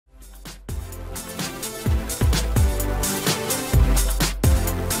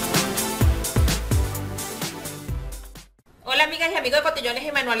amigos de Cotillones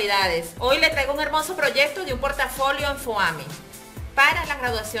y Manualidades. Hoy les traigo un hermoso proyecto de un portafolio en foamy para las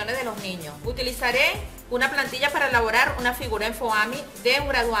graduaciones de los niños. Utilizaré una plantilla para elaborar una figura en foamy de un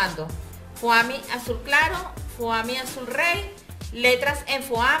graduando. Foamy azul claro, foamy azul rey, letras en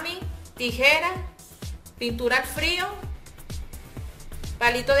foamy, tijera, pintura al frío,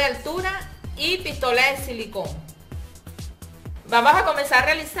 palito de altura y pistola de silicón. Vamos a comenzar a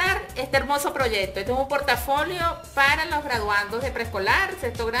realizar este hermoso proyecto. Este es un portafolio para los graduandos de preescolar,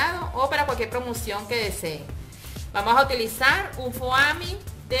 sexto grado o para cualquier promoción que deseen. Vamos a utilizar un foamy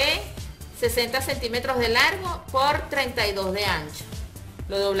de 60 centímetros de largo por 32 de ancho.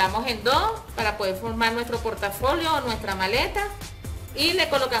 Lo doblamos en dos para poder formar nuestro portafolio o nuestra maleta y le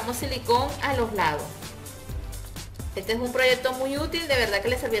colocamos silicón a los lados. Este es un proyecto muy útil, de verdad que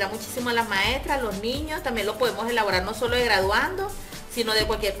le servirá muchísimo a las maestras, a los niños. También lo podemos elaborar no solo de graduando, sino de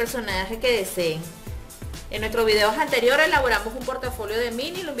cualquier personaje que deseen. En nuestros videos anteriores elaboramos un portafolio de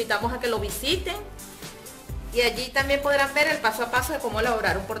mini, lo invitamos a que lo visiten. Y allí también podrán ver el paso a paso de cómo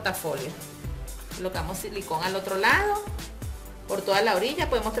elaborar un portafolio. Colocamos silicón al otro lado, por toda la orilla.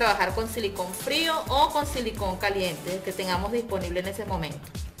 Podemos trabajar con silicón frío o con silicón caliente, que tengamos disponible en ese momento.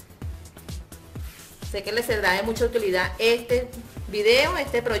 Sé que les será de mucha utilidad este video,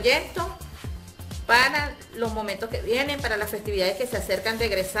 este proyecto, para los momentos que vienen, para las festividades que se acercan de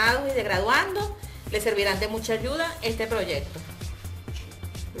egresados y de graduando. Les servirán de mucha ayuda este proyecto.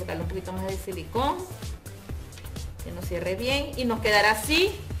 Colocarle un poquito más de silicón, que nos cierre bien y nos quedará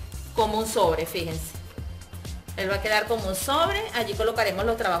así como un sobre, fíjense. Él va a quedar como un sobre. Allí colocaremos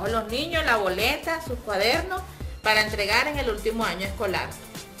los trabajos de los niños, la boleta, sus cuadernos, para entregar en el último año escolar.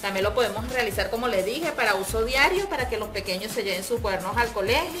 También lo podemos realizar, como les dije, para uso diario, para que los pequeños se lleven sus cuadernos al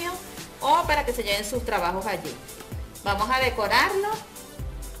colegio o para que se lleven sus trabajos allí. Vamos a decorarlo.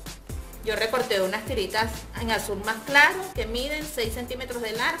 Yo recorté unas tiritas en azul más claro que miden 6 centímetros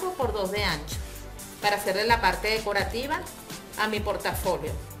de largo por 2 de ancho para hacerle la parte decorativa a mi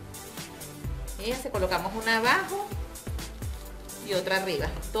portafolio. Fíjense, colocamos una abajo y otra arriba.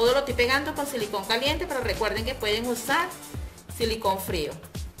 Todo lo estoy pegando con silicón caliente, pero recuerden que pueden usar silicón frío.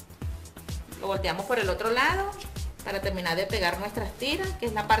 Lo volteamos por el otro lado para terminar de pegar nuestras tiras, que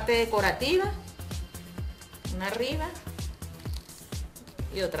es la parte decorativa. Una arriba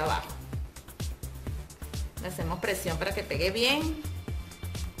y otra abajo. Le hacemos presión para que pegue bien.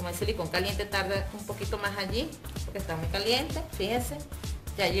 Como el silicón caliente tarda un poquito más allí, porque está muy caliente, fíjense.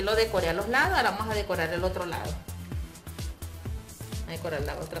 Y allí lo decoré a los lados, ahora vamos a decorar el otro lado. A decorar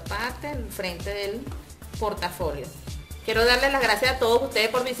la otra parte, el frente del portafolio. Quiero darles las gracias a todos ustedes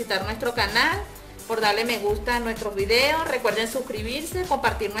por visitar nuestro canal, por darle me gusta a nuestros videos. Recuerden suscribirse,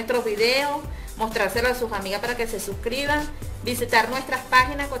 compartir nuestros videos, mostrárselo a sus amigas para que se suscriban. Visitar nuestras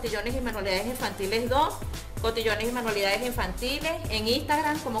páginas Cotillones y Manualidades Infantiles 2, Cotillones y Manualidades Infantiles, en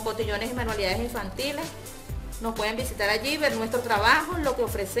Instagram como Cotillones y Manualidades Infantiles. Nos pueden visitar allí, ver nuestro trabajo, lo que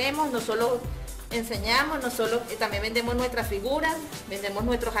ofrecemos. No solo enseñamos, también vendemos nuestras figuras, vendemos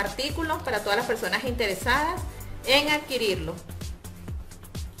nuestros artículos para todas las personas interesadas en adquirirlo.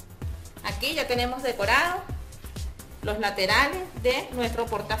 Aquí ya tenemos decorado los laterales de nuestro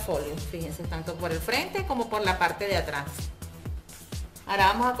portafolio, fíjense, tanto por el frente como por la parte de atrás. Ahora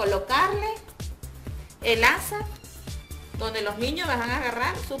vamos a colocarle el asa donde los niños van a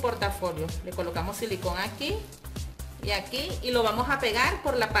agarrar su portafolio. Le colocamos silicón aquí y lo vamos a pegar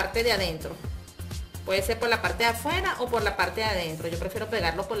por la parte de adentro. Puede ser por la parte de afuera o por la parte de adentro. Yo prefiero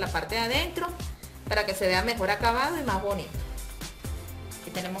pegarlo por la parte de adentro para que se vea mejor acabado y más bonito.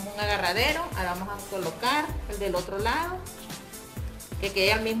 Aquí tenemos un agarradero. Ahora vamos a colocar el del otro lado, que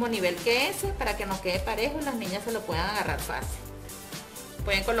quede al mismo nivel que ese, para que nos quede parejo y las niñas se lo puedan agarrar fácil.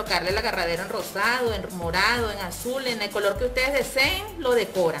 Pueden colocarle el agarradero en rosado, en morado, en azul, en el color que ustedes deseen, lo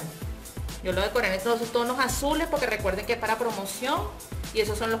decoran. Yo lo decoré en estos tonos azules porque recuerden que es para promoción y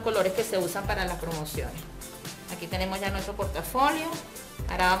esos son los colores que se usan para las promociones. Aquí tenemos ya nuestro portafolio.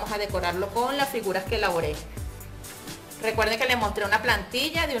 Ahora vamos a decorarlo con las figuras que elaboré. Recuerden que les mostré una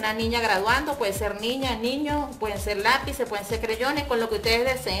plantilla de una niña graduando. Puede ser niña, niño, pueden ser lápices, pueden ser creyones, con lo que ustedes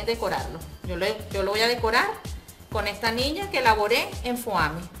deseen decorarlo. Yo lo voy a decorar con esta niña que elaboré en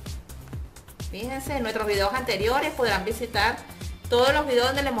foamy. Fíjense, en nuestros videos anteriores podrán visitar todos los videos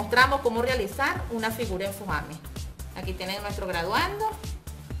donde les mostramos cómo realizar una figura en foamy. Aquí tienen nuestro graduando.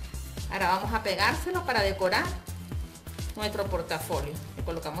 Ahora vamos a pegárselo para decorar nuestro portafolio. Le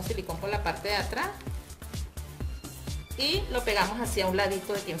colocamos silicón por la parte de atrás y lo pegamos hacia un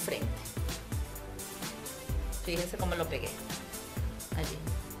ladito de aquí enfrente. Fíjense cómo lo pegué allí.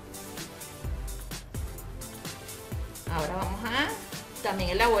 Ahora vamos a, también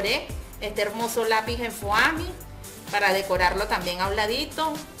elaboré este hermoso lápiz en foamy para decorarlo también a un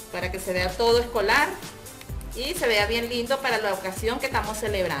ladito, para que se vea todo escolar y se vea bien lindo para la ocasión que estamos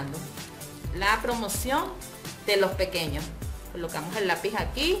celebrando, la promoción de los pequeños. Colocamos el lápiz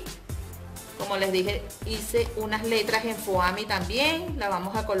aquí. Como les dije, hice unas letras en foamy también, las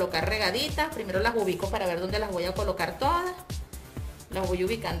vamos a colocar regaditas. Primero las ubico para ver dónde las voy a colocar todas. Las voy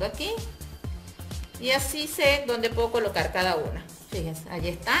ubicando aquí y así sé dónde puedo colocar cada una. Fíjense, allí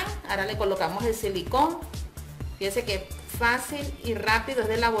están. Ahora le colocamos el silicón. Fíjense que fácil y rápido es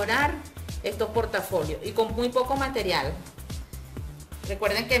de elaborar estos portafolios y con muy poco material.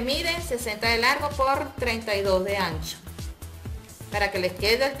 Recuerden que miden 60 de largo por 32 de ancho, para que les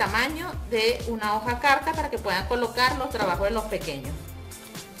quede el tamaño de una hoja carta, para que puedan colocar los trabajos de los pequeños.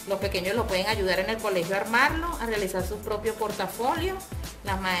 Los pequeños los pueden ayudar en el colegio a armarlo, a realizar sus propios portafolios.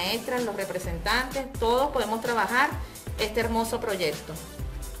 Las maestras, los representantes, todos podemos trabajar este hermoso proyecto.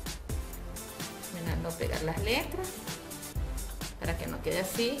 Mirando pegar las letras para que no quede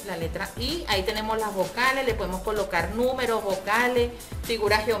así la letra I. Ahí tenemos las vocales, le podemos colocar números, vocales,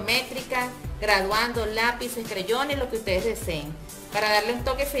 figuras geométricas, graduando, lápices, creyones, lo que ustedes deseen. Para darle un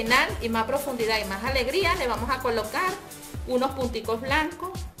toque final y más profundidad y más alegría, le vamos a colocar unos punticos blancos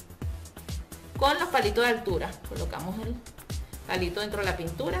con los palitos de altura. Colocamos el palito dentro de la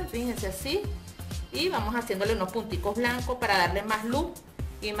pintura, fíjense así, y vamos haciéndole unos punticos blancos para darle más luz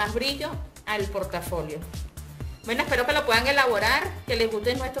y más brillo al portafolio. Bueno, espero que lo puedan elaborar, que les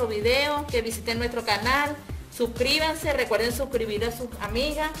guste nuestro video, que visiten nuestro canal, suscríbanse, recuerden suscribir a sus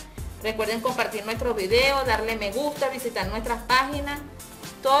amigas, recuerden compartir nuestros videos, darle me gusta, visitar nuestras páginas.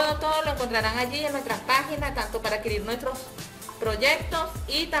 Todo lo encontrarán allí en nuestras páginas, tanto para adquirir nuestros proyectos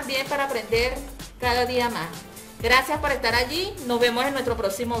y también para aprender cada día más. Gracias por estar allí, nos vemos en nuestro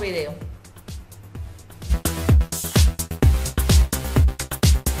próximo video.